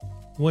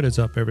What is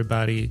up,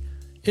 everybody?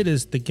 It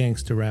is the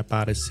Gangster Rap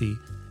Odyssey.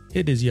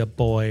 It is your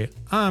boy.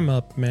 I'm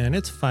up, man.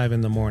 It's 5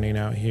 a.m.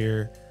 out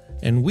here,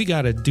 and we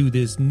got to do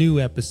this new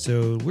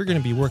episode. We're going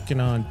to be working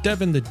on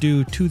Devin the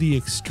Dude to the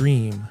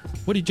Extreme.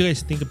 What did you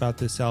guys think about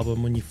this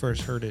album when you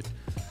first heard it?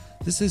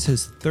 This is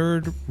his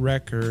third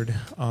record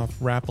off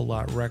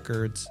Rap-A-Lot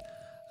Records.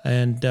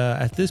 And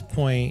at this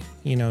point,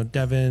 you know,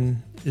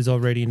 Devin is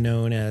already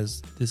known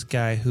as this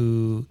guy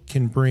who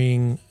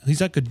can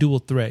he's like a dual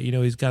threat. You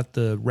know, he's got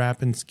the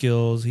rapping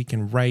skills. He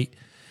can write.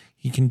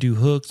 He can do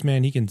hooks,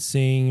 man. He can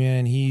sing,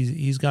 man.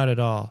 He's got it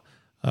all.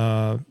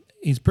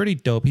 He's pretty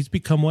dope. He's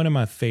become one of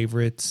my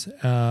favorites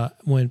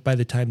by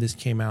the time this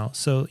came out.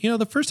 So, you know,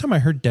 the first time I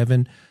heard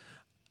Devin,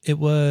 it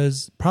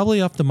was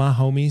probably off the My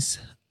Homies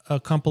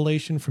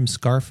compilation from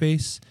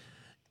Scarface.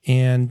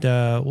 And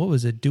what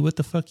was it? Do What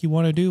the Fuck You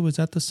Want to Do? Was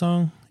that the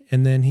song?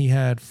 And then he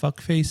had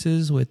Fuck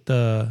Faces with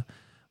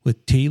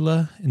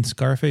Tila and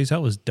Scarface.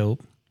 That was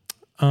dope.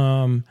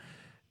 And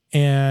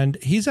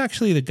he's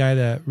actually the guy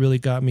that really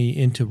got me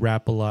into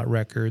Rap-A-Lot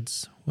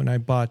Records. When I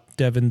bought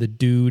Devin the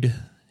Dude,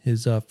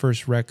 his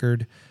first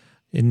record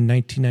in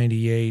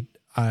 1998,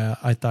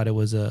 I thought it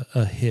was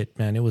a hit,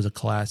 man. It was a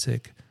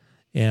classic.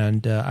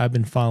 And I've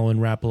been following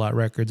Rap-A-Lot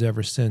Records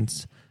ever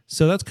since.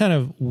 So that's kind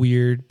of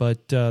weird,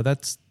 but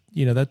that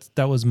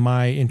was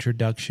my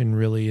introduction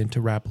really into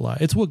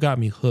Rap-A-Lot. It's what got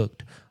me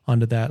hooked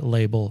onto that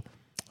label.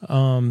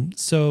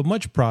 So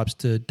much props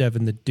to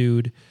Devin the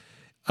Dude.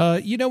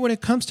 You know, when it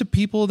comes to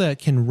people that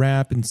can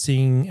rap and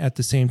sing at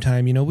the same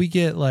time, you know, we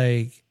get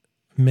like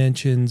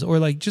mentions or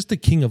like just the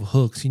king of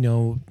hooks. You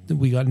know,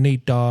 we got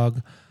Nate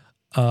Dogg,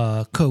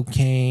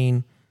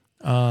 Cocaine.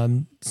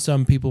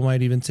 Some people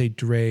might even say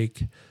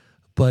Drake.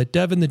 But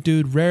Devin the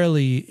Dude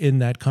rarely in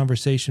that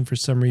conversation for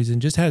some reason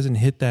just hasn't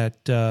hit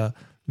that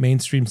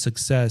mainstream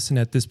success. And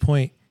at this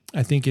point,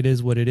 I think it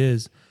is what it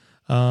is.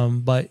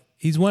 But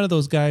he's one of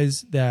those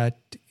guys that,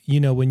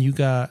 you know, when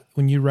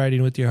you're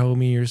riding with your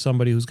homie or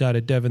somebody who's got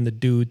a Devin the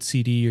Dude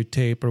CD or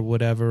tape or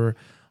whatever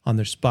on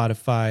their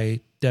Spotify,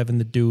 Devin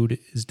the Dude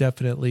is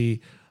definitely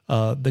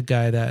the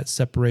guy that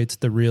separates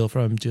the real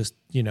from just,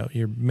 you know,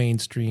 your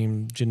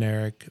mainstream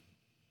generic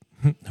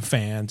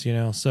fans, you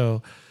know.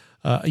 So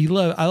I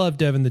love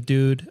Devin the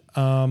Dude.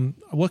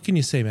 What can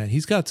you say, man?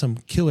 He's got some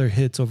killer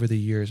hits over the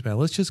years, man.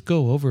 Let's just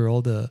go over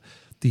all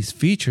these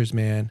features,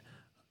 man.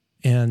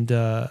 And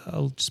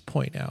I'll just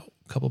point out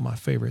a couple of my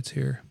favorites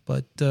here.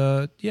 But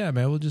yeah,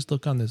 man, we'll just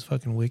look on this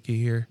fucking wiki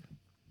here.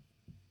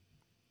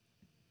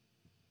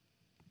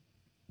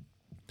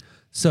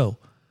 So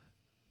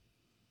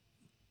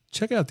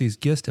check out these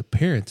guest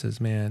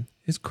appearances, man.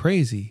 It's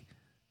crazy.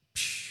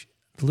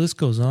 The list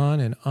goes on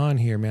and on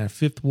here, man.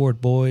 Fifth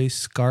Ward Boys,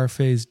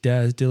 Scarface,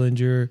 Daz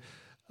Dillinger,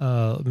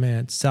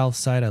 man,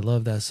 Southside. I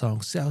love that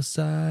song,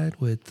 Southside,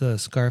 with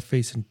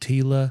Scarface and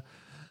Tila.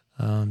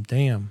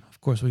 Damn.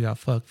 Of course, we got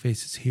Fuck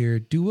Faces here.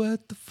 Do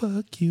What the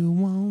Fuck You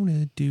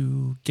Wanna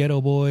Do.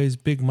 Ghetto Boys,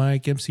 Big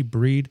Mike, MC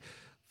Breed,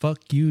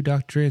 Fuck You,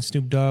 Dr. Dre and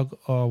Snoop Dogg.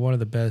 Oh, one of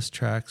the best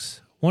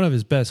tracks. One of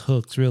his best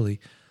hooks, really.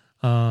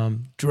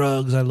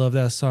 Drugs. I love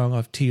that song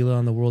off Tila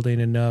on The World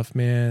Ain't Enough,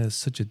 man. It's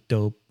such a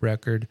dope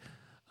record.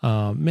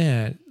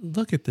 Man,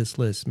 look at this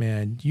list,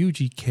 man.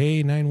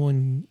 UGK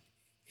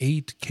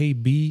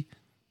 918KB.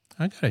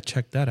 I gotta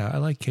check that out. I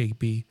like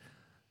KB.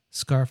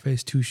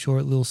 Scarface, Too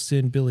Short, Lil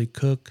Sin, Billy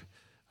Cook.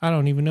 I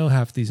don't even know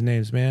half these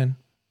names, man.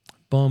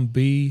 Bum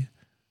B,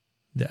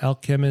 The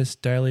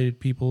Alchemist, Dilated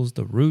Peoples,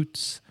 The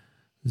Roots,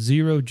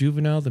 Zero,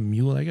 Juvenile, The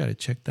Mule. I gotta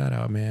check that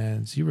out,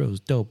 man. Zero's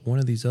dope. One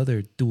of these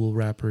other dual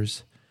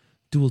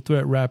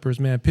threat rappers,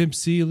 man. Pimp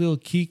C, Lil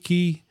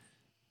Kiki.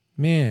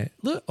 Man,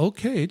 look,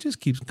 okay, it just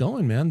keeps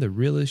going, man. The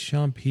Realest,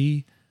 Sean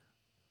P,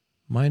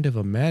 Mind of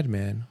a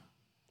Madman.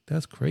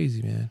 That's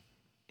crazy, man.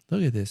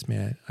 Look at this,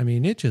 man. I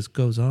mean, it just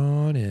goes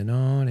on and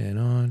on and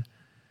on.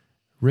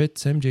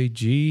 Ritz,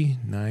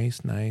 MJG,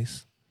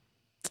 nice.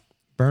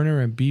 Burner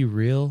and Be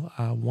Real,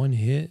 one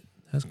hit.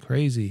 That's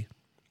crazy.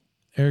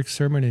 Eric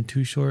Sermon and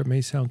Too Short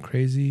may sound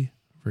crazy.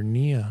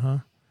 Vernia, huh?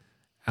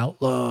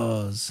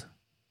 Outlaws.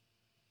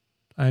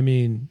 I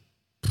mean,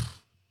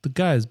 the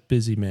guy is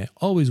busy, man.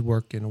 Always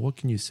working. What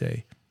can you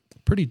say?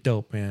 Pretty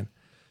dope, man.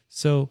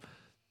 So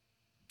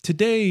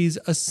today's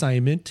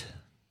assignment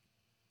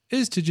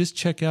is to just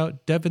check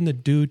out Devin the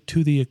Dude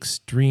to the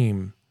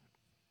Extreme.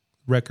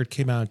 Record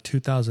came out in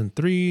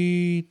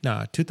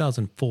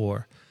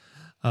 2004.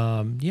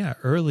 Yeah,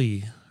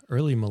 early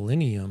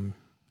millennium.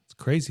 It's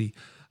crazy.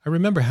 I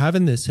remember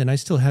having this, and I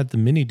still had the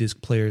mini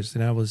disc players,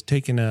 and I was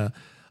taking I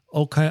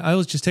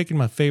was just taking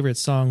my favorite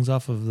songs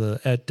off of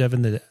the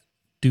Devin the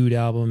Dude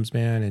albums,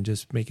 man, and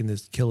just making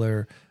this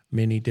killer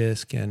mini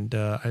disc. And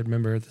I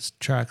remember the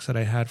tracks that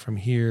I had from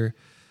here.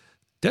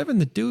 Devin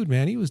the Dude,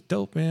 man, he was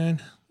dope,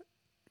 man.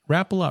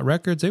 Rap-A-Lot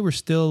Records, they were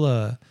still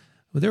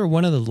they were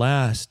one of the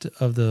last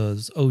of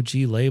those OG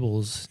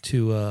labels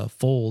to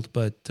fold,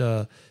 but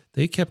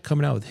they kept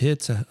coming out with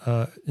hits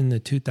in the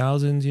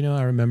 2000s. You know,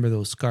 I remember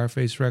those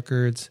Scarface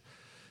records,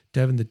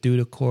 Devin the Dude,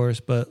 of course.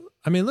 But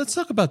I mean, let's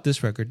talk about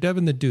this record,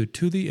 Devin the Dude,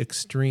 To the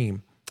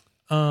Extreme.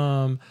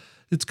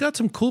 It's got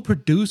some cool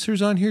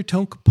producers on here.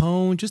 Tone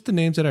Capone, just the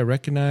names that I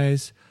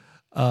recognize.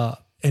 And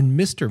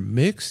Mr.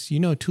 Mix,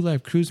 2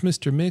 Live Crew's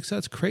Mr. Mix.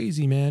 That's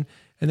crazy, man.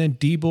 And then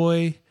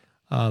D-Boy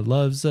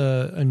loves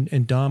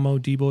and Damo,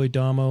 D-Boy,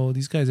 Damo.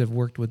 These guys have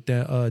worked with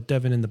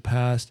Devin in the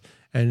past.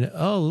 And,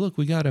 oh, look,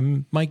 we got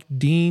a Mike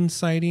Dean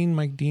sighting.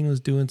 Mike Dean was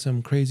doing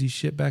some crazy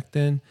shit back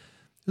then.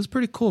 It was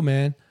pretty cool,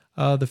 man.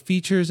 The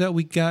features that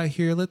we got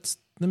here, let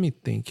me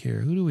think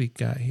here. Who do we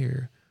got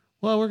here?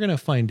 Well, we're going to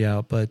find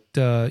out. But,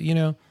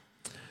 Devin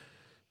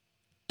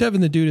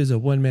the Dude is a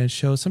one-man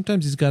show.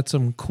 Sometimes he's got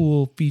some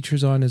cool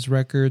features on his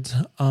records.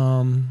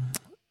 We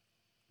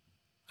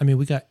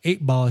got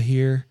 8 Ball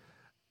here.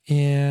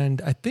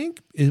 And I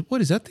think,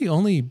 is that the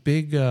only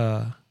big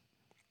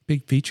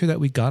feature that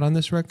we got on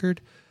this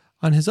record?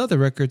 On his other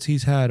records,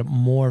 he's had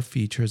more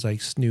features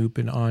like Snoop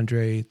and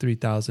Andre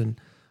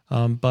 3000.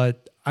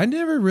 But I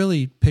never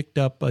really picked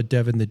up a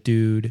Devin the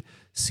Dude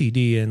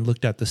CD and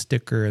looked at the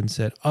sticker and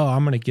said, oh,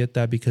 I'm going to get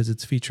that because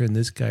it's featuring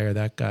this guy or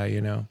that guy,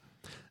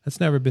 That's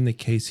never been the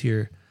case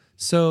here.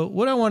 So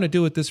what I want to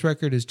do with this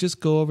record is just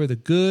go over the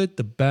good,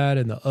 the bad,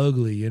 and the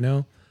ugly,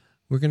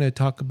 We're going to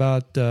talk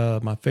about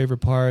my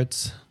favorite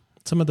parts,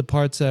 some of the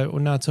parts that were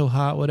not so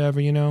hot,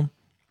 whatever,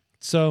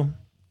 So,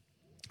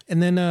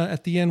 and then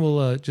at the end,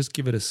 we'll just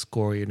give it a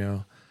score,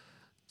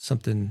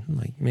 something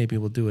like maybe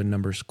we'll do a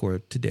number score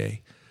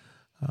today.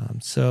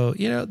 So,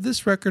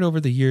 this record over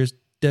the years,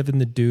 Devin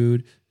the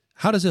Dude,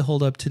 how does it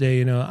hold up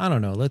today? I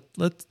don't know.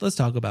 Let's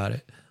talk about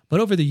it. But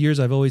over the years,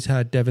 I've always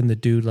had Devin the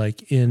Dude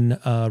like in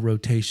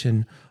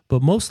rotation,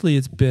 but mostly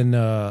it's been,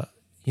 Devin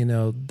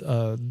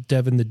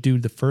the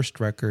Dude, the first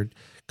record,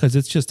 because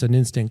it's just an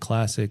instant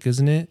classic,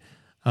 isn't it?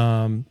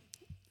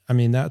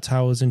 That's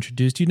how I was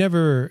introduced. You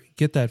never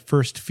get that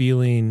first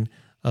feeling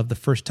of the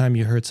first time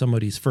you heard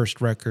somebody's first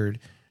record,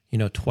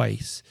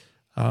 twice.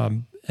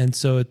 And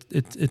so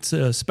it's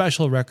a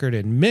special record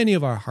in many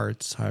of our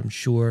hearts, I'm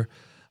sure.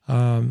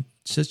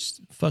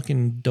 Just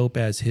fucking dope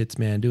ass hits,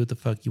 man. Do what the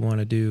fuck you want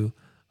to do.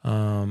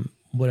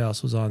 What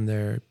else was on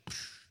there?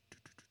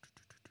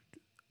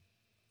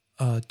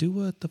 Do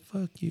what the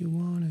fuck you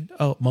wanted.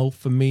 Oh, Mo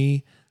For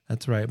Me.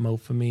 That's right, Mo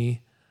For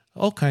Me.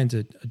 All kinds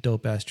of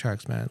dope ass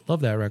tracks, man.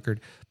 Love that record.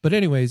 But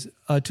anyways,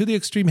 To The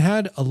Extreme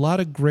had a lot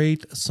of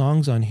great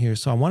songs on here,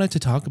 so I wanted to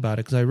talk about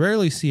it because I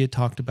rarely see it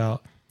talked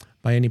about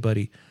by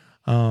anybody,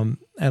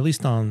 at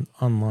least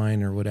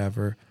online or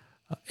whatever.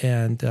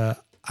 And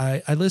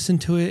I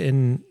listened to it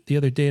and the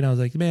other day and I was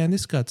like, man,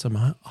 this got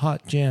some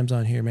hot jams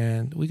on here,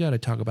 man. We got to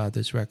talk about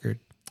this record.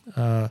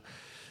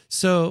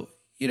 So,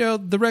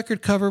 the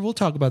record cover, we'll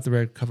talk about the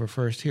record cover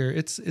first here.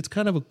 It's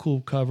kind of a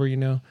cool cover,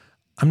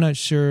 I'm not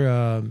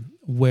sure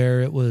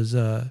where it was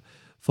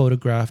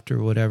photographed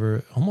or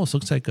whatever. Almost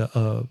looks like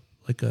a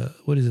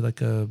what is it,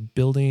 like a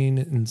building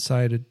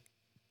inside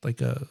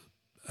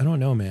I don't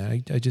know,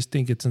 man. I just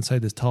think it's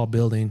inside this tall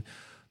building.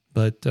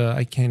 But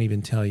I can't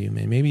even tell you,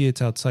 man. Maybe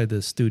it's outside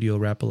the studio,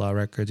 Rap-A-Lot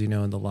Records,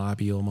 in the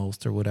lobby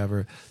almost or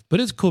whatever. But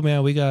it's cool,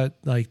 man. We got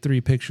like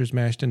 3 pictures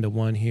mashed into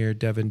one here.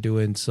 Devin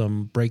doing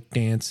some break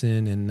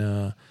dancing and,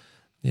 the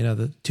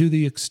To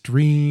The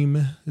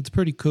Extreme. It's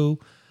pretty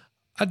cool.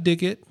 I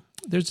dig it.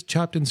 There's a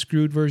chopped and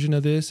screwed version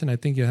of this, and I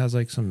think it has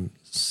like some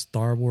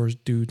Star Wars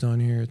dudes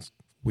on here. It's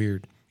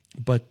weird.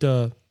 But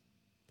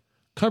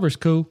cover's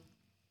cool.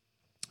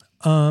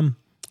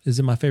 Is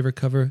it my favorite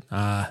cover?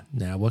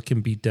 What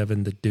can beat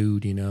Devin the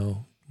Dude,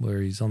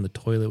 where he's on the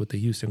toilet with the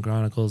Houston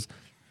Chronicles?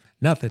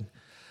 Nothing.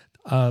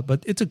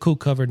 But it's a cool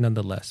cover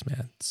nonetheless,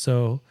 man.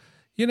 So,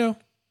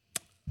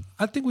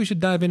 I think we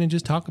should dive in and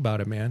just talk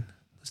about it, man.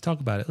 Let's talk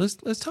about it.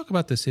 Let's talk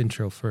about this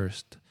intro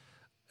first.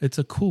 It's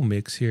a cool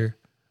mix here.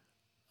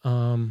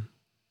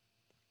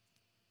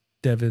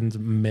 Devin's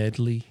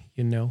medley,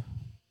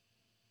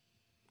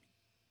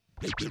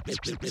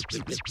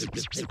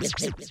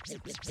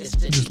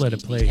 Just let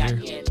it play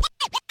here.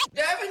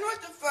 Devin,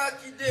 what the fuck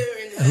you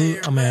doing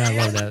here? Oh man, I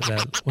love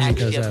that when he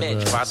does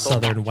that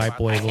southern white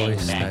boy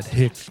voice, that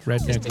hick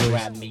redneck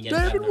voice.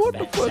 Devin, what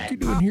the fuck you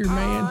doing here,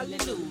 man?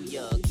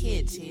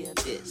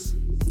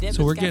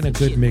 So we're getting a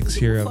good mix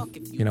here of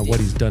what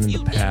he's done in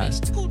the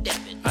past.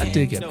 I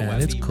dig it,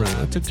 man. It's cool.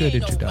 It's a good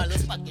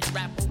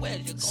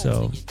introduction.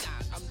 So.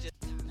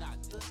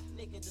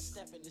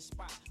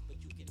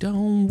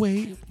 Don't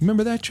Wait.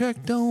 Remember that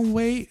track, Don't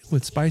Wait,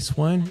 with Spice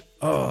One?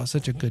 Oh,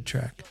 such a good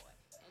track.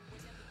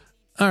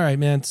 All right,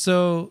 man.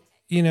 So,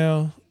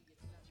 I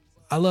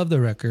love the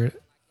record.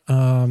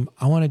 I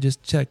want to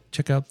just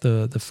check out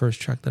the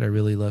first track that I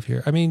really love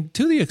here.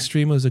 To The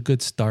Extreme was a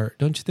good start,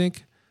 don't you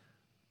think?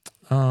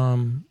 I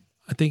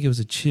think it was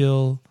a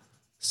chill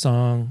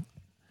song,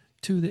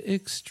 To The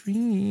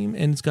Extreme.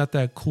 And it's got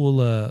that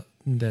cool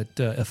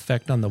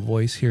effect on the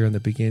voice here in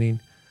the beginning.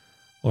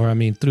 Or,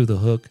 through the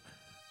hook.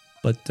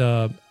 But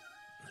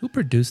who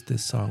produced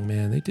this song,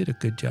 man? They did a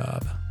good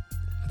job.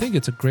 I think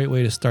it's a great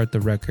way to start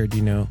the record,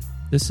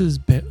 This is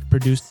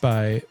produced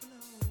by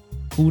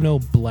Uno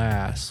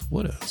Blast.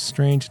 What a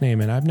strange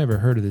name, and I've never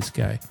heard of this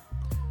guy.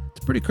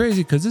 It's pretty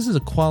crazy because this is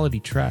a quality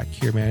track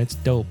here, man. It's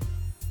dope.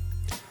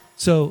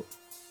 So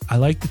I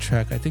like the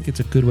track. I think it's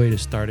a good way to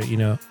start it. You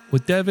know,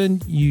 with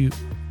Devin, you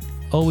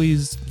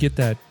always get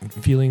that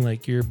feeling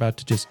like you're about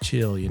to just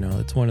chill. You know,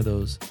 it's one of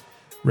those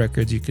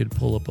records you could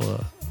pull up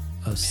a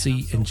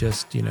seat and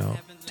just, you know,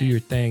 do your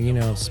thing, you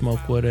know, smoke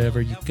whatever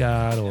you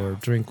got or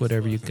drink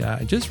whatever you got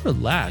and just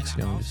relax,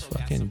 you know, just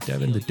fucking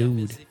Devin the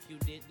dude.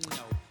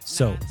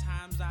 So,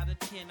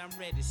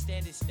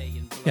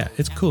 yeah,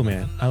 it's cool,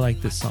 man. I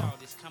like this song.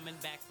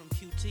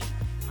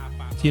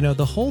 You know,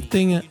 the whole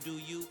thing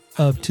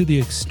of To the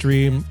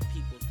Extreme,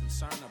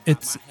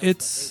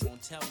 it's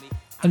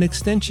an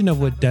extension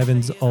of what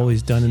Devin's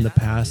always done in the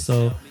past.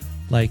 So,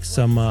 like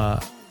some,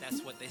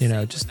 you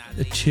know, just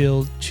a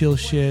chill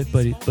shit,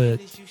 but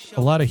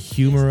a lot of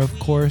humor, of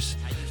course.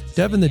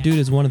 Devin the dude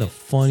is one of the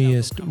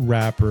funniest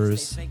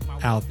rappers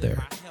out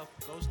there.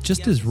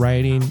 Just his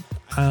writing,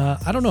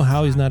 I don't know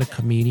how he's not a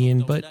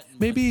comedian, but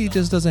maybe he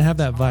just doesn't have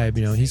that vibe.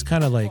 You know, he's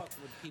kind of like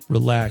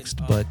relaxed,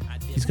 but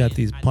he's got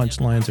these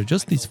punchlines or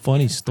just these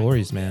funny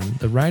stories, man.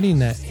 The writing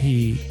that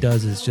he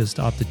does is just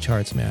off the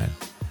charts, man.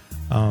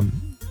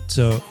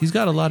 So he's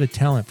got a lot of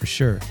talent for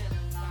sure.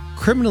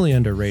 Criminally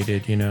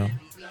underrated, you know.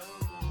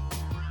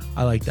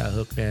 I like that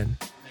hook, man.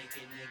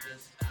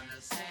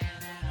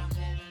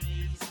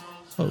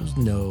 Oh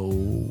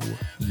no,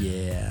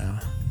 yeah.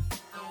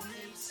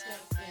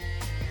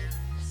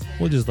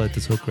 We'll just let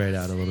this hook right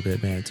out a little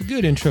bit, man. It's a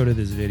good intro to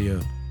this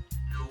video.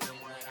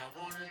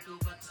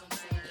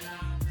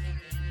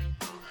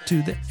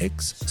 To the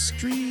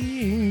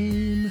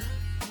extreme.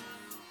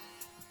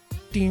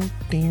 Ding,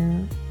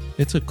 ding.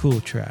 It's a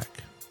cool track.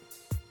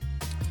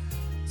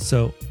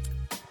 So,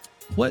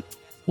 what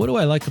do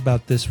I like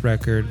about this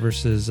record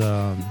versus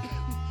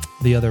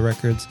the other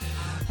records?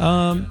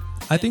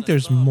 I think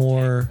there's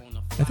more.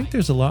 I think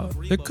there's a lot.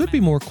 There could be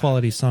more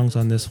quality songs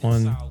on this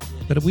one,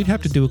 but we'd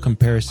have to do a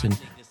comparison.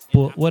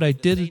 But what I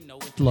did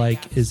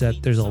like is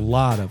that there's a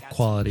lot of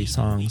quality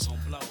songs.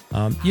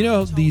 You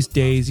know, these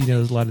days, you know,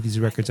 there's a lot of these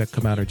records that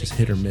come out are just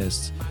hit or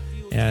miss.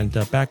 And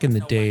back in the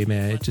day,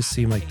 man, it just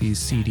seemed like these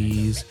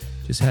CDs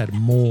just had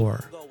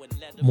more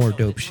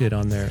dope shit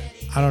on there.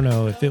 I don't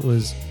know if it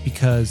was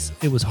because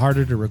it was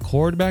harder to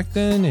record back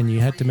then and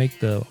you had to make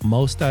the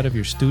most out of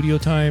your studio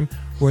time,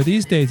 where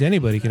these days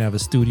anybody can have a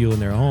studio in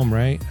their home,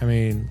 right? I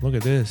mean, look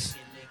at this.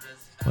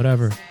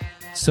 Whatever.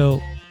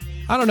 So,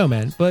 I don't know,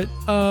 man. But,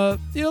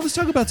 you know, let's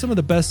talk about some of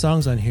the best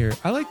songs on here.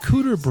 I like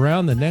Cooter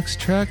Brown, the next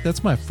track.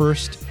 That's my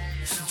first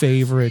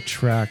favorite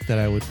track that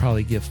I would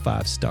probably give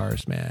 5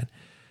 stars, man.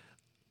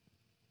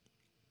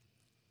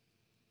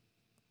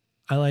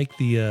 I like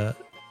the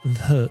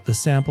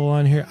sample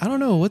on here. I don't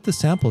know what the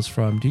sample's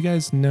from. Do you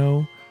guys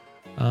know?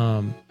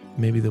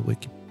 Maybe the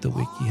wiki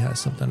has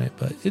something on it,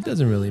 but it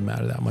doesn't really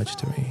matter that much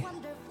to me.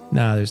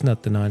 Nah, there's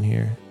nothing on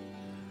here.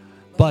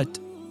 But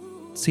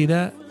see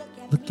that?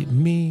 Look at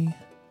me.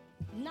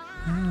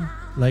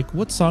 Like,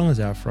 what song is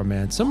that from,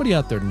 man? Somebody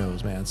out there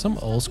knows, man. Some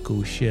old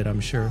school shit, I'm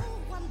sure.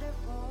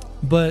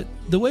 But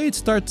the way it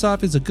starts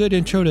off is a good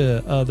intro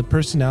to the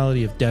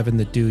personality of Devin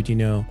the dude, you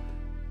know.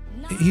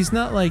 He's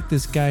not like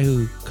this guy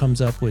who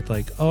comes up with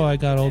like, oh, I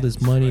got all this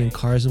money and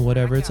cars and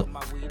whatever. It's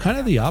kind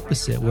of the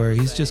opposite, where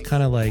he's just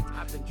kind of like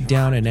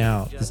down and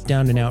out. This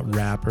down and out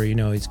rapper, you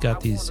know. He's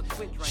got these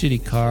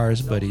shitty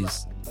cars, but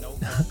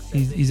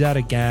he's out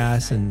of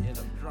gas, and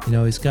you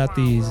know, he's got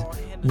these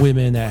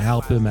women that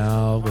help him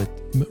out with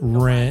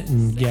rent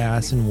and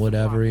gas and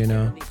whatever, you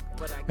know.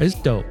 It's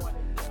dope.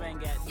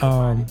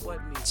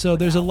 So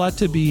there's a lot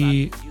to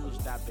be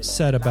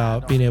said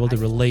about being able to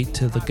relate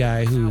to the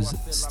guy who's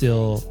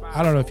still,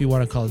 I don't know if you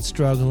want to call it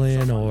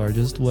struggling or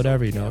just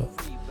whatever, you know.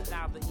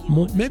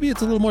 Maybe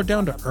it's a little more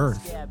down to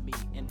earth.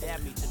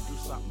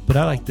 But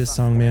I like this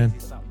song, man.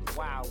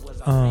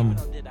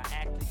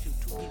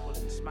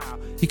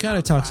 He kind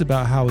of talks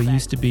about how he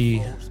used to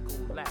be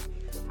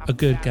a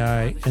good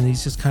guy and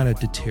he's just kind of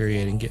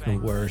deteriorating,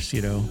 getting worse,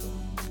 you know.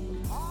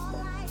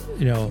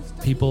 You know,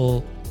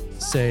 people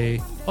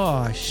say,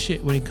 oh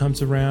shit, when he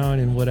comes around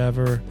and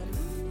whatever.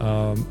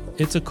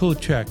 It's a cool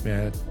track,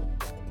 man.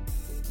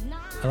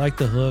 I like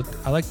the hook.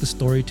 I like the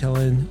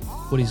storytelling,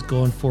 what he's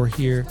going for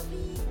here.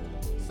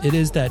 It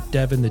is that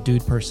Devin the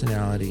dude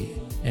personality,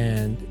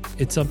 and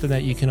it's something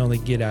that you can only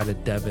get out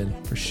of Devin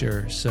for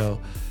sure. So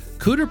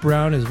Cooter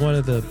Brown is one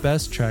of the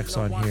best tracks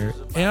on here,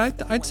 and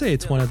I'd say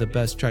it's one of the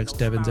best tracks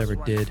Devin's ever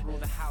did.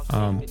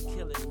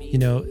 You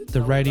know,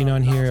 the writing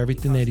on here,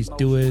 everything that he's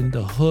doing,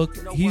 the hook.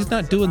 He's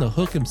not doing the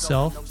hook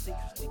himself,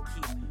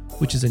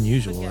 which is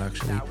unusual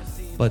actually.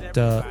 But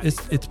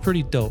it's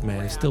pretty dope,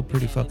 man. It's still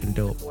pretty fucking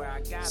dope.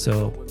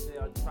 So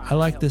I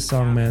like this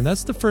song, man.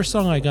 That's the first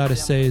song I gotta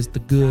say is the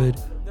good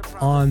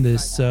on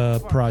this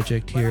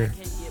project here.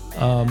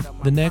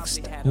 The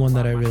next one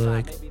that I really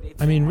like,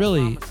 I mean,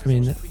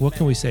 what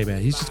can we say,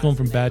 man? He's just going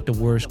from bad to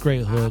worse.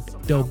 Great hook,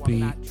 dope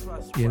beat,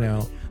 you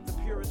know.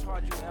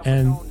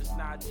 And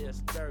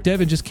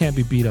Devin just can't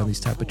be beat on these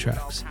type of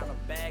tracks.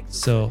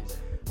 So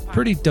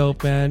pretty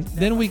dope, man.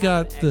 Then we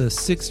got the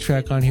 6th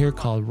track on here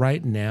called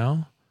Right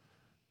Now.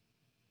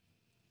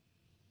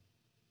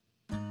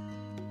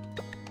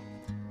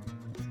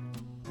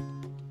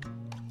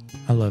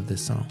 I love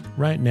this song.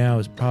 Right Now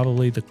is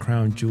probably the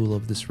crown jewel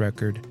of this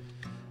record.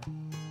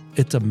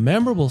 It's a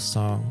memorable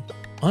song,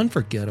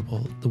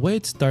 unforgettable. The way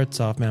it starts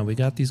off, man, we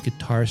got these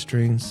guitar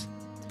strings.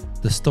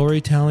 The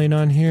storytelling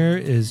on here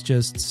is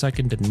just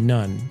second to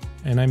none.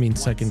 And I mean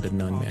second to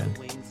none, man.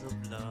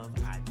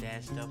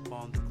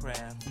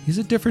 He's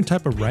a different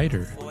type of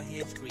writer.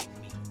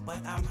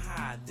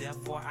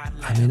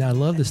 I mean, I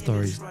love the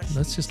stories.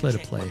 Let's just let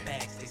it play.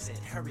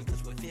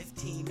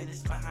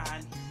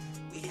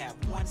 We have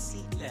one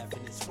seat left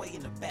and it's way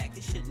in the back.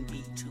 It shouldn't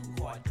be too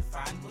hard to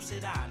find. We'll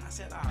sit down. I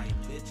said, all right,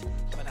 bitch.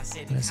 But I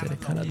said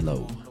it kind of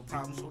low. No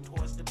problem, so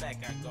towards the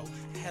back I go.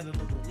 I had a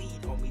little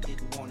weed on me,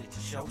 didn't want it to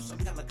show. Some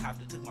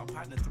helicopter took my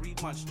partner 3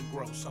 months to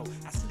grow. So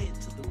I slid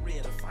to the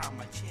rear to find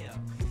my chair.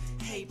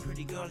 Hey,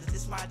 pretty girl, is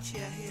this my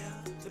chair here?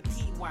 The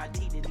PYT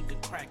didn't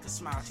even crack a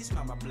smile. She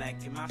smelled my black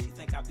and mouth. She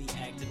think I be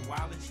acting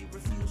wild and she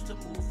refused to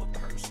move a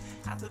purse.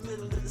 Out the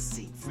middle of the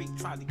seat, freak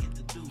tried to get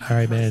the dude. All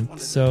right, man.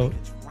 So,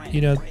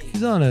 you know,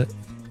 he's on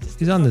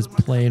this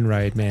plane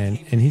ride, man,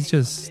 and he's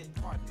just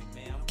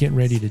getting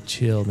ready to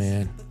chill,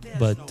 man.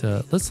 But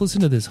let's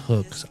listen to this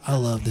hook. I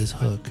love this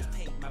hook.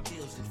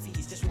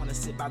 Just want to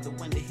sit by the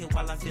window here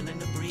while I'm feeling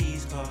the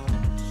breeze.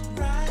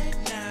 Right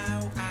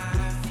now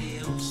I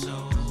feel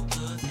so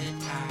good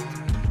that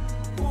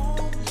I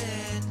won't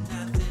let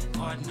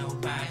nothing or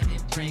nobody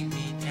bring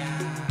me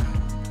down.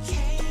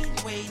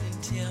 Can't wait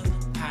until the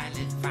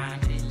pilot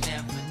finally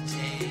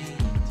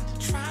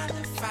levitates. Trying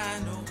to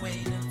find a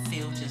way to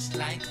feel just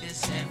like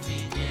this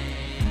every day.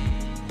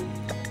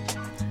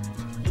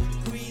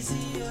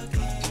 Breezy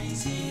again,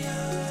 breezy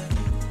again.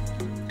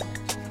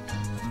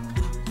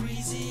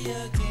 Breezy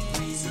again,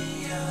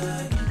 breezy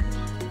again.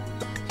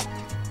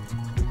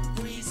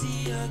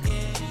 Breezy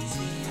again,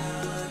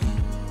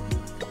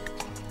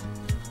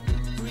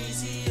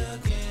 breezy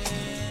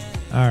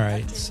again. All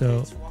right,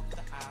 so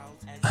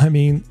I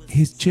mean,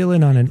 he's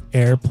chilling on an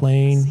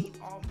airplane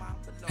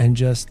and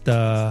just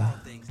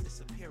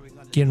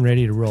getting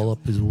ready to roll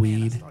up his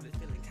weed.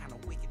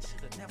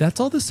 That's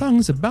all the song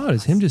is about,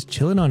 is him just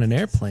chilling on an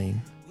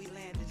airplane.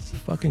 It's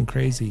fucking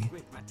crazy.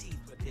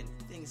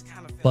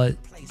 But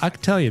I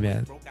can tell you,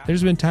 man,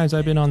 there's been times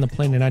I've been on the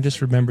plane and I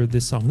just remember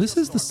this song. This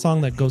is the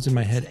song that goes in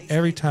my head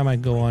every time I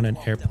go on an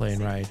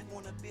airplane ride.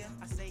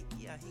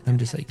 I'm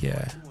just like,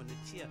 yeah,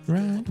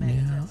 right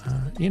now,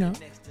 you know,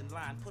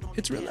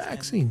 it's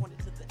relaxing.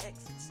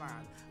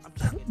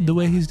 The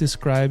way he's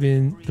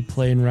describing the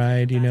plane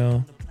ride, you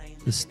know,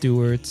 the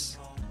stewards,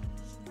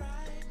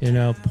 you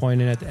know,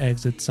 pointing at the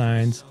exit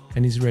signs,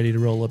 and he's ready to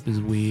roll up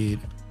his weed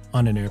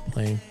on an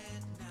airplane.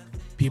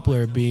 People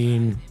are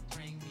being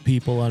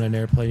people on an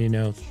airplane, you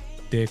know,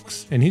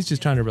 dicks, and he's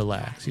just trying to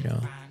relax, you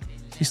know.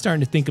 He's starting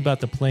to think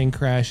about the plane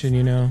crashing,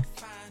 you know.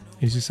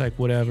 He's just like,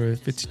 whatever,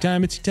 if it's your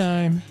time, it's your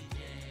time.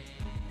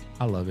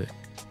 I love it.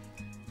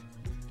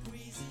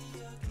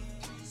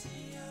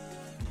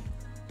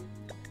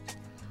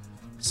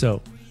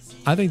 So,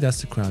 I think that's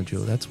the crown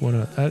jewel. That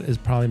is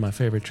probably my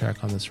favorite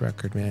track on this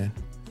record, man.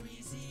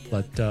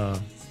 But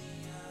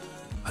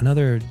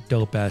another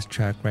dope ass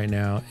track right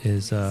now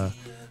is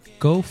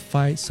Go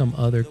Fight Some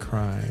Other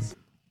Crime.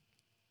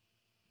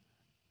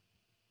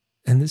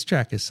 And this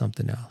track is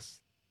something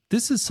else.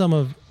 This is some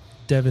of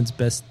Devin's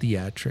best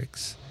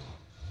theatrics.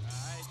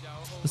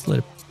 Let's let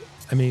it,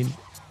 I mean,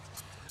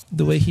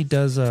 the way he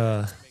does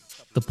the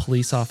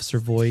police officer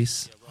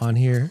voice on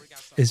here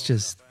is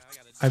just,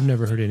 I've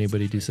never heard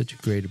anybody do such a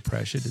great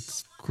impression.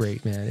 It's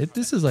great, man.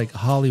 This is like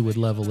Hollywood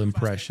level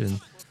impression.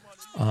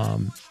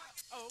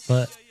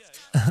 But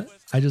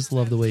I just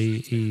love the way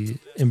he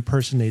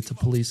impersonates a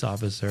police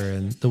officer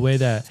and the way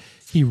that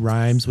he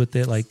rhymes with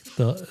it. Like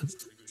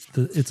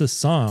it's a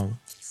song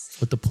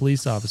with the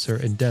police officer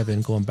and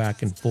Devin going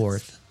back and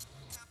forth.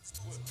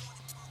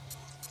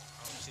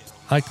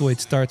 I like the way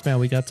it starts, man.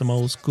 We got some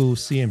old school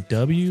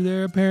CMW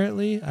there,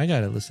 apparently. I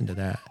got to listen to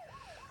that.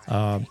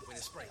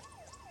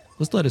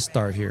 Let's let it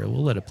start here.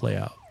 We'll let it play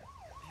out.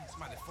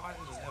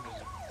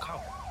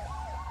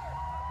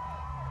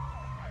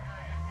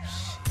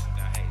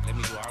 Let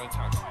me do all the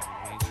talking.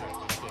 Let's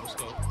go, let's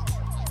go.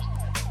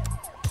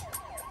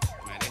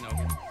 Man, they know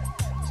me.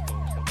 Let's go,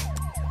 let's go.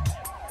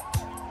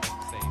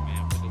 Say,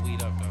 man, put the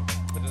weed up, though.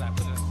 Put it out,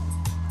 put it up.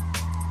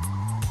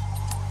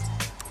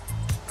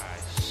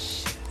 Alright,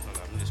 shit. Hold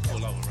on, let me just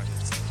pull over right here.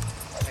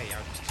 Hey,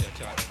 y'all, just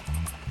chill out.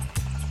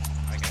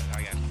 I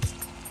got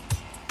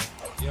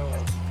it. Yo.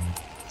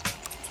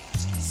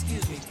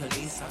 Excuse me,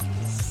 police, I'm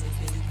just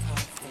sipping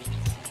coffee.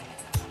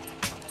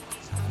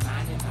 I'm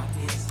minding my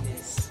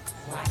business.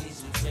 Why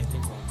is you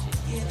tripping? Won't you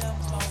get up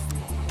off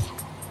me?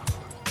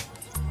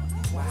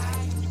 Why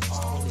you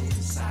all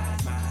inside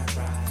my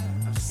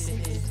ride? I'm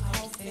sipping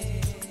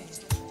coffee.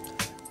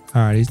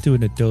 All right, he's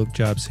doing a dope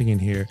job singing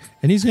here.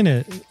 And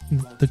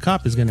the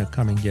cop is gonna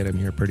come and get him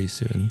here pretty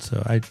soon.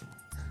 So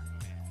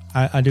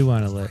I do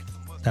want to let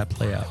that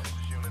play out.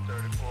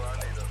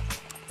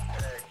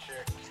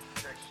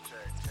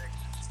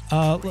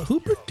 Who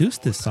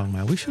produced this song,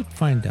 man? We should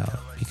find out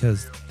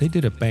because they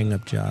did a bang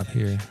up job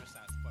here.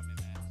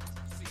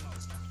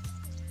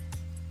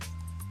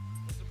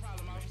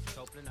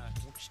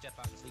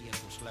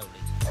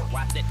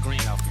 Wipe that grin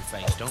off your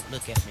face. Don't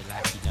look at me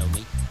like you know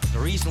me. The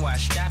reason why I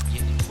stopped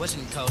you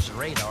wasn't because of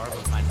radar,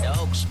 but my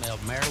dog smelled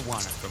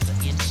marijuana from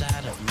the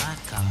inside of my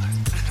car.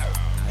 Now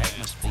that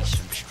must be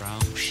some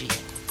strong shit.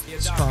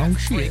 Strong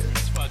shit.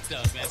 It's fucked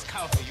up, man. It's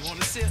coffee. You want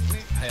to sip,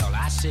 man? Hell,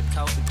 I sip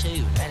coffee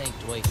too. That ain't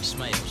the way it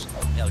smells.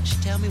 Hell,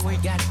 just tell me where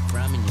you got it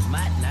from, and you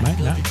might not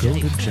go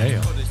to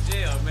jail. Go to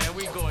jail, man.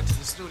 We going to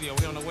the studio.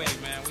 We on the way,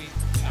 man. We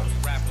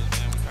rappers,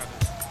 man. We try to.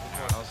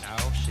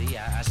 Oh, see,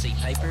 I see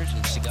papers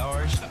and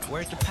cigars.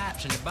 Where's the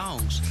pipes and the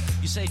bongs?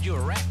 You said you're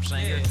a rap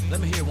singer. Yeah.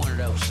 Let me hear one of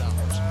those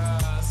songs.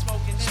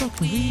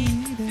 Smoking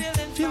weed,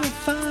 feeling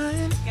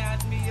fine.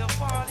 Got me a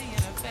party and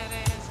a fat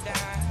ass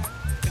dime.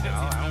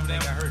 I don't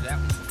think I heard that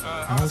one.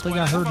 I don't think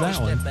I heard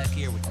that one. Step back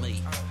here with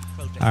me.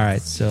 All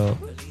right, so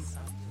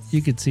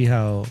you can see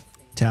how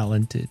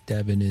talented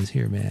Devin is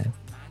here, man.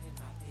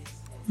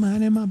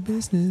 Minding my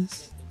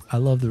business. I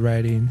love the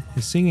writing.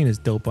 His singing is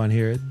dope on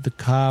here. The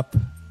cop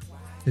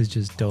is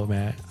just dope,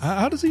 man.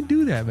 How does he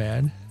do that,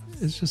 man?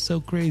 It's just so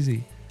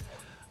crazy.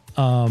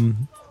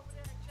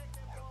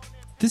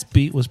 This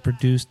beat was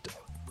produced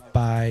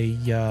by,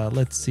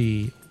 let's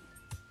see,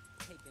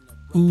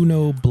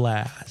 Uno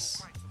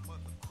Blast.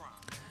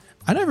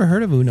 I never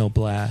heard of Uno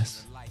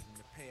Blast,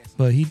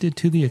 but he did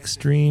To the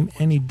Extreme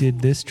and he did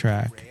this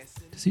track.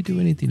 Does he do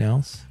anything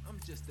else?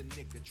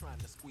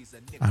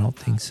 I don't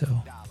think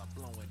so.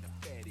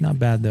 Not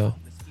bad though.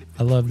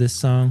 I love this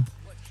song.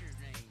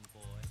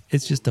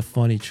 It's just a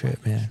funny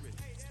trip, man.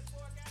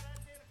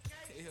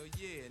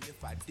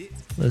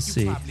 Let's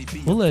see.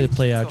 We'll let it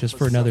play out just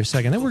for another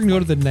second. Then we're gonna go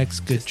to the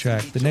next good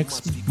track.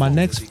 My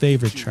next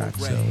favorite track.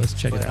 So let's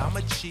check it out. I'ma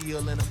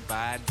chill and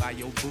abide by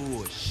your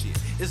bullshit.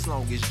 As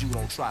long as you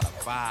don't try to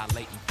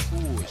violate and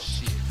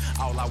bullshit.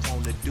 All I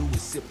wanna do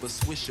is sip a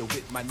swisher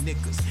with my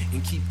niggas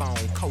and keep on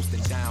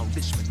coasting down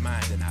Richmond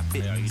minding our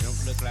business. Well, you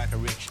don't look like a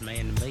rich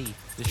man to me.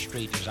 This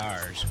street is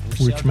ours.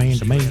 Rich man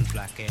to me.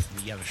 Like that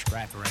with yellow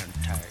stripe around the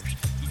tires.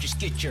 You just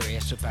get your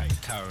ass up out the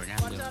car and I'm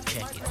gonna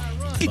check it.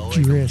 Get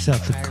your ass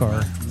out the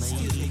car.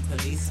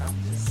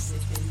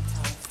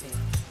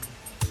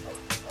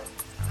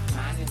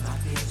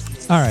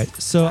 All right,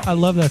 so I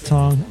love that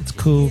song. It's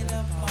cool.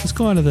 Let's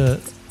go on to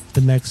the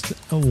next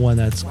one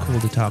that's cool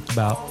to talk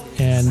about.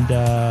 And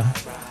I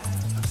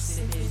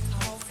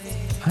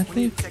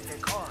think,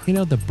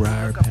 the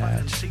Briar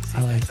Patch.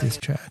 I like this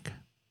track.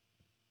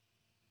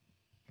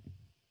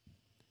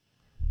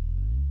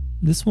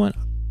 This one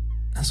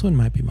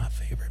might be my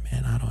favorite,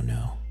 man. I don't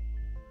know.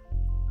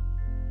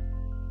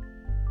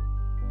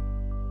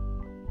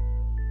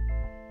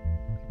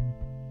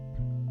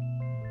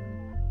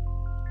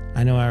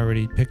 I know I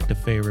already picked a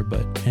favorite,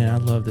 but man, I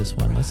love this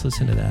one. Let's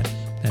listen to that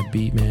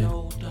beat, man.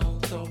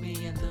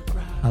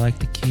 I like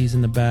the keys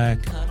in the back.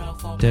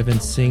 Devin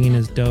singing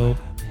is dope.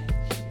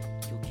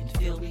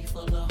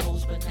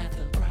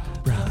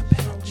 Briar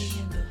Patch.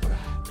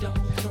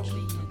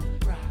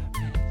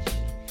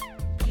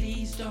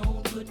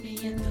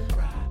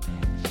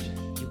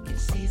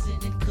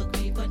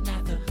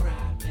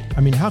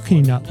 I mean, how can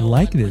you not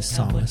like this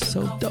song? It's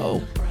so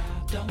dope.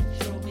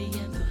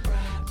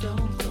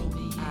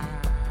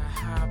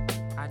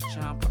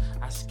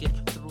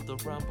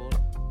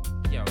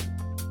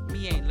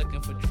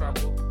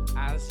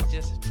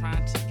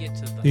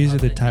 These are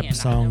the type of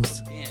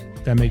songs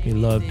that make me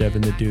love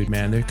Devin the Dude,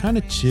 man. They're kind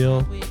of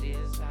chill.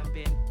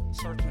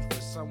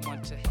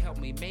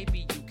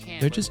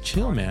 They're just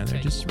chill, man.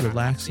 They're just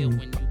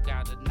relaxing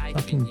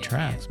fucking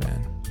tracks,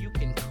 man.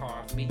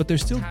 But they're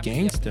still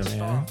gangsta,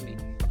 man.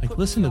 Like,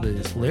 listen to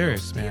these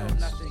lyrics, man.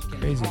 It's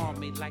crazy.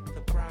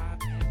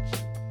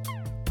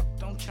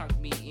 Don't chunk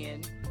me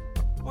in.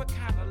 What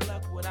kind of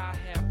luck would I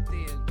have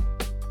then?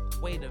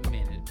 Wait a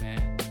minute,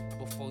 man.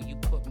 Before you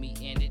put me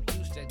in it,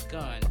 use that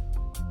gun.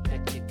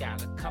 Bet you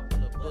got a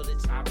couple of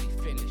bullets, I'll be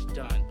finished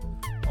done.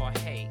 Or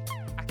hey,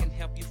 I can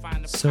help you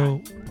find a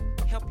So,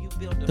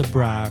 the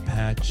Briar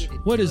Patch.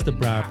 What is the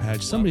Briar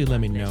Patch? Somebody let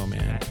me know,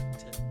 man.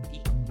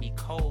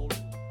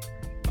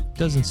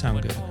 Doesn't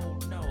sound good.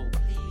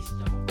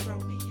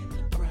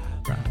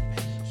 Briar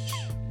Patch.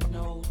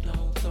 No,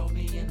 don't throw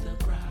me in the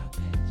Briar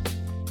Patch.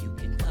 You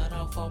can cut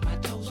off all my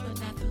toes, but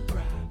not the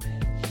Briar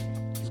Patch.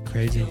 It's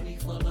crazy.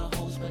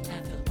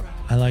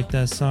 I like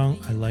that song.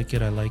 I like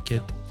it.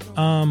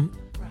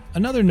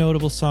 Another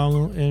notable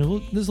song,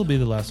 and this will be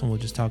the last one we'll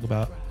just talk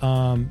about.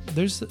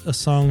 There's a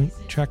song,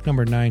 track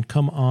number 9,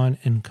 Come On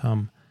and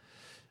Come.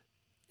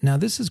 Now,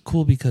 this is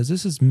cool because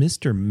this is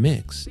Mr.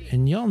 Mix.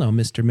 And y'all know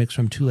Mr. Mix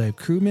from Two Live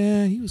Crew,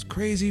 man. He was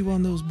crazy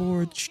on those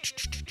boards.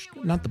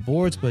 Not the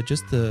boards, but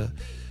just the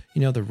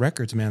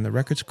records, man. The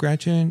record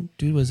scratching.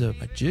 Dude was a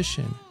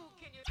magician.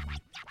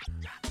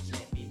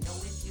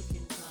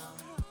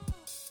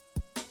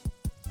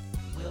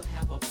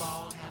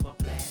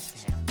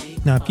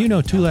 Now, if you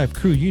know Two Live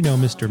Crew, you know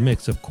Mr.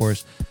 Mix, of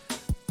course.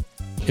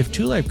 If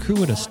Two Live Crew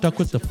would have stuck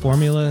with the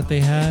formula that they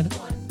had,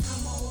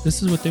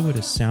 this is what they would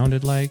have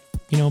sounded like.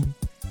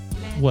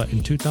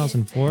 In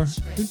 2004? It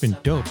would have been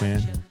dope,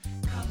 man.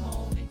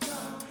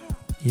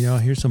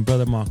 Here's some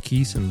Brother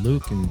Marquise and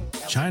Luke and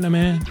China,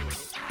 man.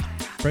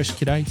 Fresh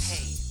Kid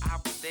Ice. Hey, I'll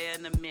be there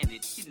in a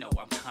minute. You know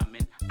I'm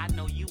coming. I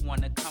know you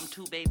wanna come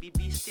too, baby.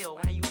 Be still.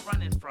 Why you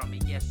running from me?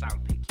 Yes, I'll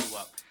pick you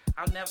up.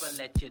 I'll never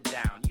let you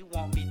down. You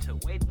want me to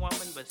wait,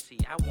 woman, but see,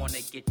 I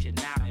wanna get you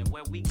now. And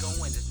where we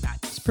going is not.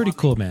 It's pretty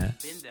cool, man.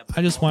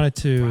 I just wanted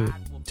to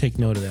take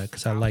note of that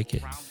because I like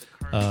it.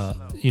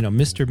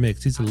 Mr.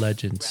 Mix, he's a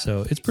legend.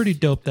 So it's pretty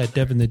dope that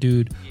Devin the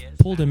Dude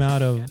pulled him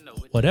out of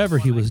whatever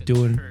he was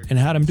doing and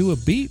had him do a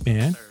beat,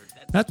 man.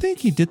 And I think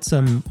he did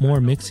some more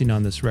mixing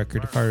on this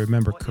record, if I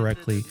remember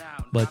correctly,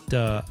 but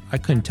I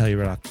couldn't tell you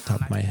right off the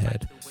top of my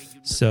head.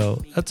 So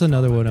that's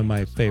another one of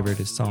my favorite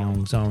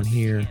songs on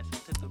here.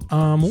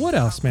 What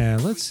else,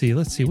 man? Let's see.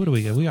 What do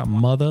we got? We got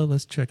Mother.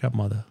 Let's check out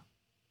Mother.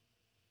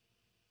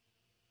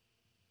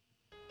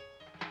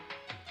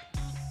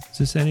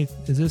 Is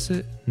this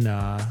it?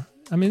 Nah.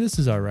 I mean, this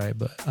is all right,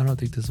 but I don't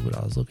think this is what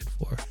I was looking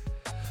for.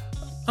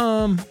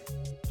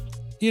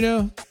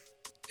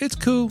 It's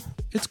cool.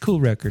 It's a cool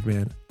record,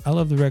 man. I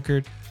love the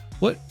record.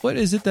 What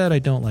is it that I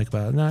don't like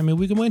about it? Now, I mean,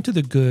 we can went to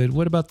the good.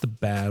 What about the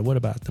bad?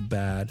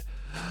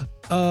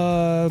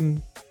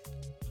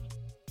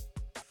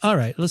 All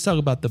right, let's talk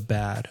about the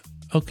bad.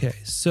 Okay,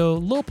 so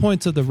low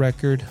points of the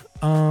record.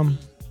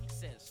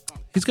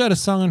 He's got a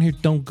song on here,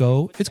 Don't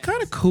Go. It's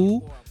kind of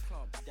cool,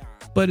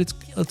 but it's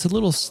a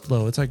little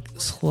slow. It's like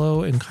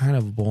slow and kind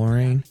of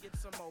boring.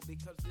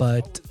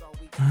 But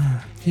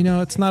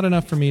it's not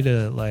enough for me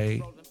to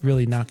like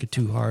really knock it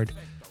too hard.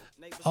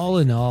 All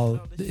in all,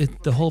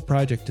 the whole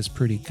project is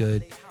pretty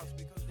good.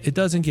 It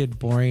doesn't get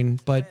boring,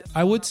 but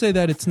I would say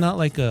that it's not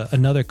like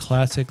another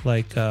classic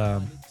like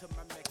The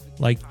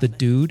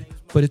Dude,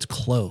 but it's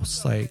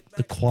close. Like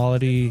the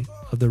quality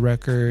of the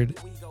record,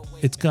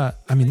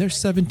 there's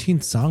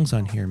 17 songs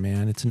on here,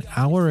 man. It's an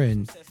hour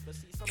and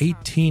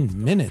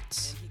 18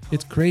 minutes.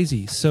 It's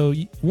crazy. So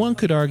one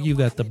could argue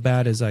that the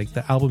bad is like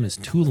the album is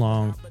too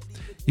long.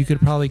 You could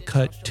probably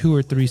cut 2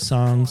 or 3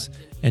 songs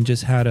and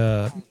just had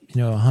a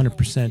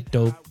 100%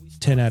 dope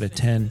 10 out of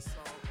 10.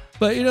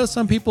 But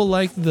some people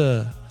like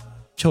the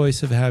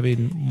choice of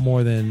having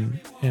more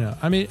than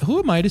who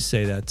am I to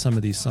say that some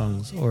of these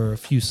songs or a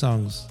few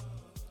songs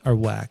are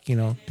whack,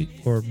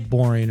 or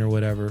boring or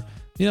whatever.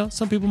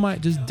 Some people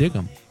might just dig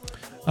them.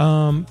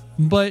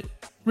 But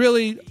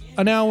really,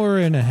 an hour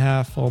and a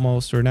half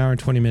almost, or an hour and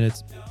 20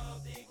 minutes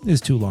is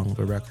too long of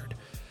a record.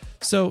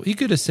 So he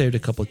could have saved a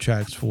couple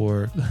tracks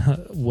for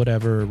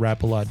whatever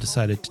Rap-A-Lot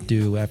decided to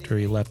do after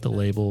he left the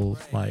label,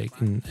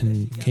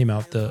 and came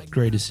out the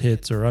greatest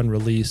hits or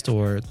unreleased,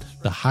 or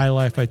the High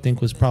Life, I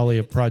think, was probably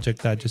a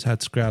project that just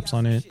had scraps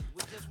on it.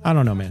 I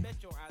don't know, man.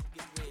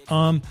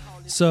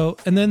 So,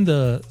 and then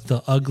the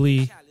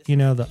ugly,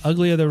 the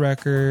ugly of the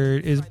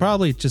record is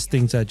probably just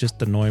things that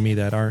just annoy me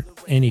that aren't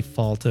any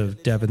fault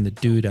of Devin the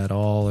Dude at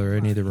all or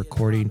any of the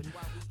recording.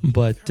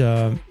 But,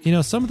 some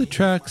of the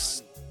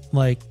tracks,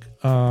 like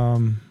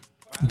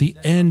the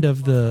end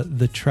of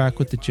the track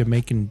with the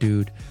Jamaican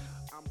dude,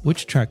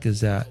 which track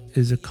is that?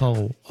 Is it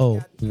called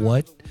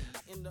What?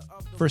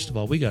 First of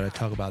all, we got to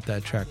talk about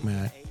that track,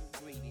 man.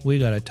 We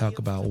got to talk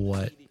about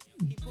What.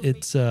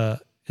 It's so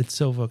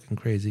fucking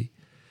crazy.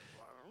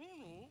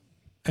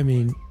 I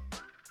mean,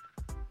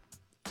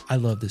 I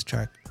love this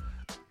track.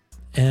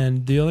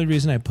 And the only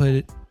reason I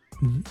put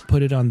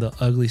it on the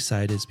ugly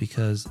side is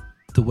because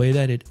the way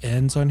that it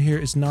ends on here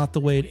is not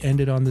the way it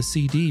ended on the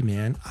CD,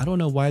 man. I don't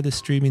know why the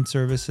streaming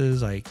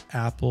services like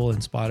Apple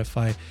and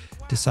Spotify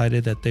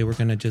decided that they were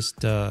going to just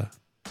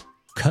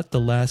cut the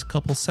last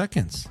couple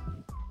seconds.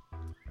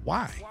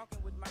 Why?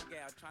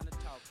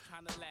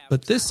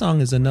 But this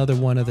song is another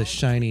one of the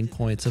shining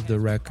points of the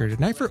record,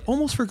 and I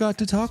almost forgot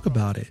to talk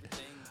about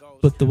it.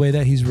 But the way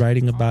that he's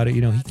writing about it,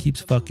 he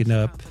keeps fucking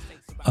up.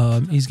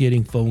 He's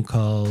getting phone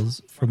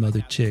calls from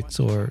other chicks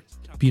or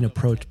being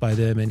approached by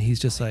them, and he's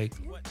just like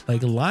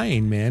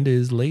lying, man, to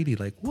his lady.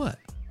 Like, what?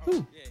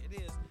 Who?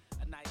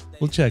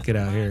 We'll check it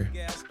out here.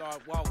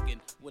 Start walking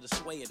with a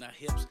sway in her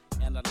hips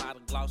and a lot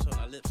of gloss on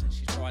her lips, and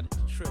she started to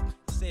trip.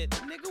 Said,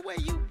 nigga, where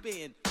you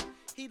been?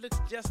 He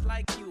looks just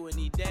like you, and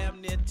he damn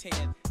near 10.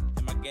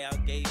 And my gal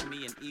gave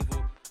me an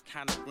evil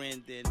kind of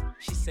grin. Then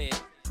she said,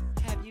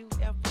 have you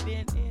ever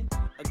been in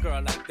a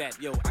girl like that?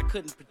 Yo, I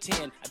couldn't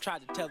pretend. I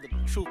tried to tell her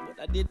the truth, but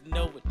I didn't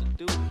know what to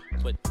do.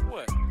 But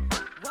what?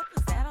 What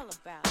was that all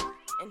about?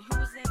 And who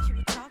was that you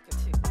were talking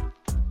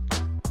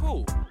to?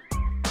 Who?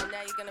 And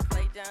now you're gonna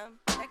play dumb?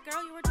 That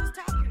girl you were just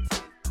talking to.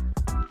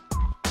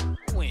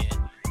 When?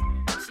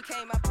 She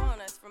came up on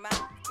us from out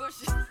the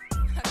bushes.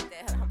 Fuck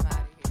that, I'm out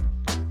of here.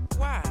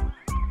 Why?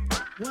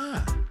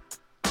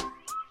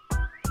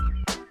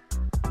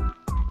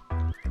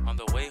 On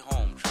the way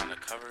home, trying to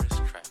cover his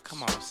tracks.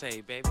 Come on,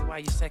 say, baby, why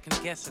you second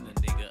guessing a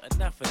nigga?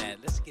 Enough of that.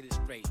 Let's get it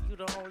straight. You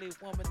the only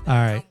woman that All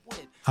right. I'm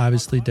with.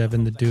 Obviously,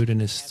 Devin the Dude and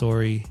his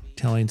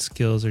storytelling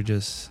skills are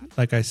just,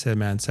 like I said,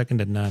 man, second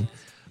to none.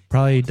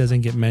 Probably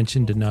doesn't get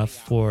mentioned enough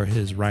for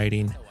his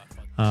writing.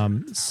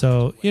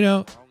 So,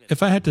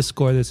 if I had to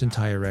score this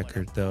entire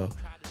record, though,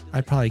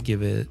 I'd probably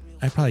give it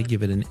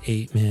an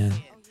 8, man.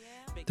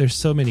 There's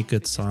so many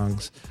good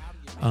songs.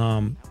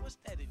 I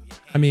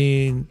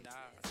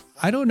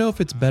I don't know if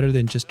it's better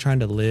than Just Trying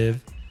to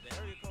Live.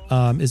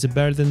 Is it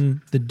better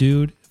than The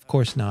Dude? Of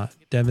course not.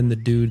 Devin the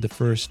Dude, the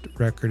first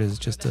record, is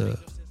just a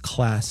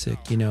classic.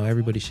 You know,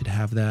 everybody should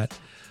have that.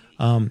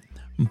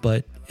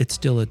 But it's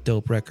still a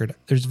dope record.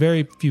 There's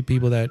very few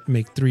people that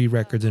make 3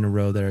 records in a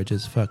row that are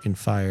just fucking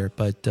fire.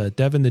 But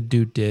Devin the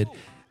Dude did.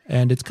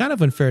 And it's kind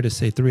of unfair to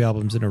say 3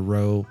 albums in a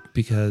row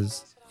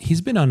because he's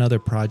been on other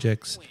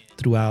projects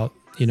throughout,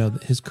 you know,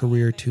 his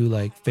career too,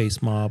 like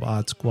Face Mob,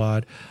 Odd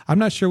Squad. I'm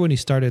not sure when he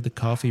started the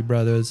Coffee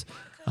Brothers.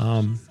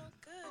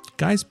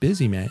 Guy's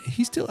busy, man.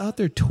 He's still out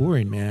there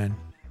touring, man.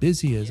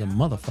 Busy as a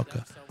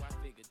motherfucker.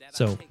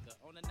 So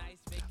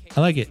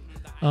I like it.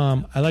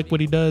 I like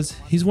what he does.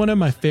 He's one of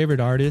my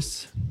favorite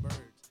artists.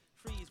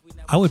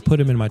 I would put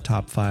him in my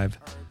top 5.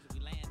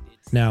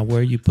 Now,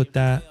 where you put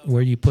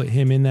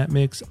him in that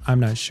mix, I'm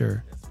not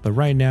sure. But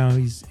right now,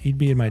 he'd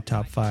be in my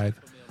top 5.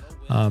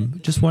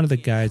 Just one of the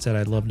guys that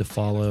I love to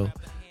follow.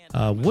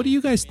 What do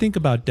you guys think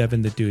about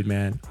Devin the Dude,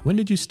 man? When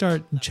did you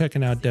start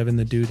checking out Devin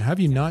the Dude? Have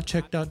you not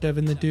checked out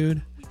Devin the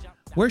Dude?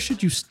 Where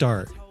should you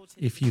start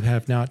if you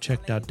have not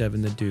checked out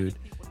Devin the Dude?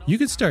 You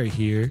could start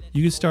here.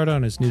 You could start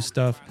on his new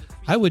stuff.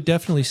 I would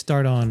definitely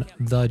start on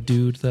The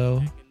Dude,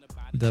 though.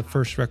 The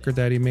first record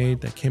that he made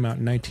that came out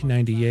in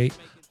 1998.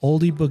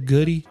 Oldie but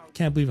goodie.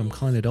 Can't believe I'm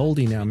calling it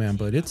oldie now, man.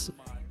 But it's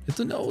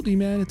an oldie,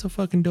 man. It's a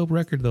fucking dope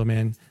record, though,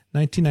 man.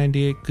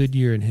 1998, good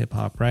year in hip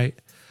hop, right?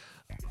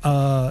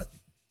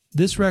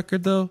 This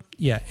record, though,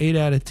 yeah, 8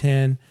 out of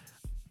 10.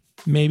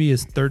 Maybe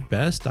his third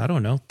best. I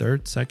don't know.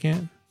 Third,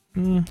 second.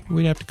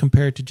 We'd have to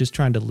compare it to Just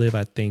Trying to Live,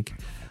 I think.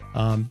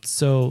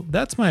 So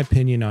that's my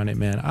opinion on it,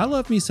 man. I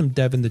love me some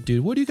Devin the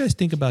Dude. What do you guys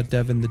think about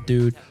Devin the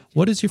Dude?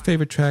 What is your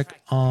favorite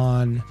track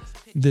on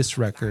this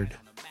record?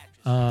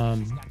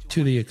 To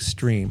the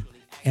Extreme.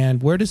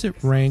 And where does it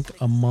rank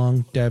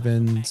among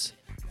Devin's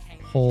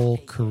whole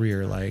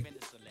career? Like,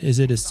 is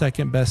it his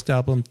second best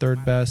album,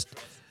 third best?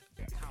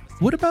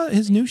 What about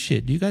his new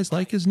shit? Do you guys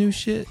like his new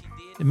shit?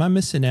 Am I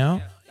missing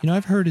out? You know,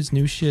 I've heard his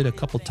new shit a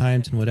couple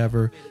times and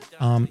whatever.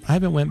 I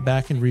haven't went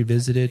back and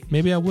revisited.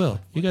 Maybe I will.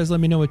 You guys let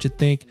me know what you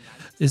think.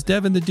 Is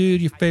Devin the Dude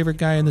your favorite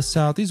guy in the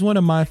South? He's one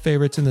of my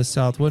favorites in the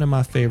South, one of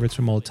my favorites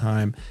from old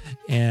time.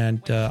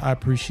 And I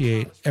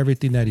appreciate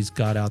everything that he's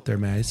got out there,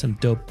 man. It's some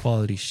dope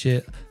quality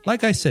shit.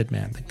 Like I said,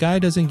 man, the guy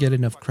doesn't get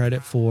enough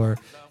credit for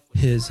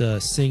his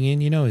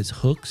singing, you know, his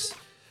hooks,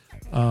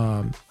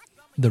 the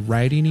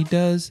writing he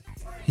does.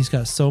 He's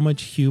got so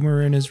much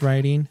humor in his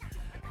writing.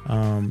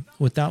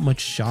 Without much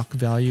shock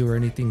value or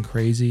anything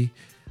crazy.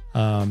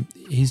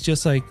 He's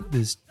just like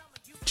this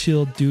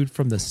chill dude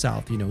from the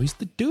South. You know, he's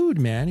the dude,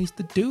 man. He's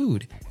the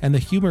dude. And the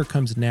humor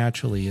comes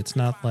naturally. It's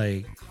not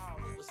like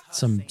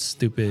some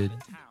stupid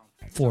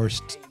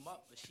forced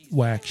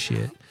whack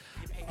shit.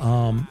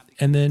 And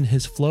then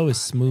his flow is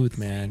smooth,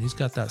 man. He's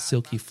got that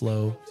silky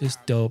flow. It's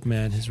dope,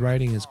 man. His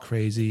writing is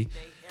crazy.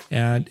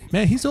 And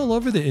man, he's all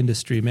over the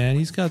industry, man.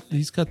 He's got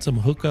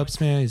some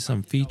hookups, man. He's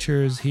some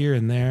features here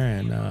and there,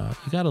 and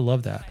you gotta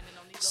love that.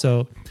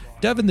 So,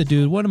 Devin the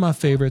Dude, one of my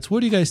favorites. What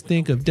do you guys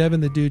think of Devin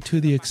the Dude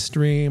to the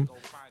Extreme?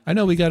 I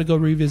know we got to go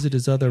revisit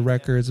his other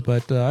records,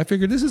 but I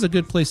figured this is a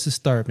good place to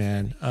start,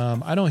 man.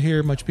 I don't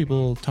hear much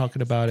people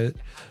talking about it,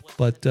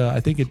 but I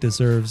think it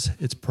deserves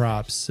its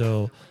props.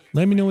 So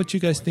let me know what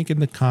you guys think in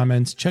the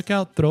comments. Check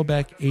out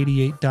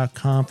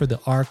throwback88.com for the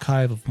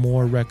archive of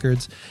more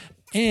records.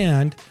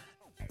 And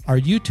our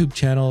YouTube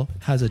channel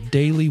has a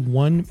daily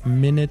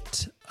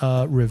 1-minute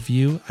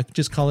review. I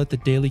just call it the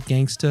Daily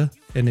Gangsta,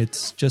 and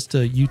it's just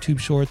a YouTube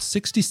short,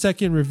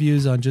 60-second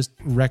reviews on just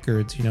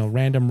records, you know,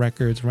 random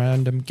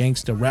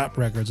gangsta rap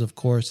records, of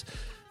course,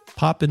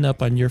 popping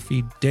up on your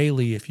feed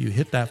daily. If you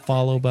hit that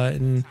follow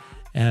button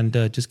and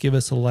just give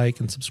us a like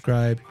and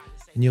subscribe,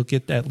 and you'll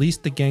get at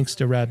least the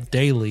gangsta rap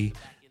daily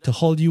to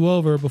hold you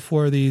over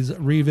before these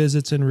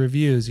revisits and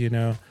reviews, you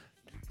know.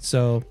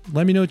 So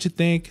let me know what you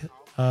think.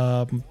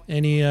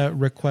 Any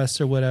requests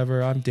or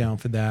whatever, I'm down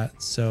for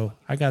that. So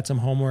I got some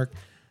homework.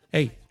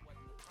 Hey,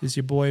 this is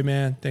your boy,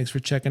 man. Thanks for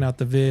checking out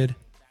the vid.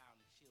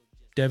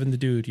 Devin the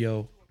Dude,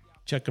 yo.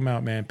 Check him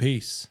out, man.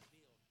 Peace.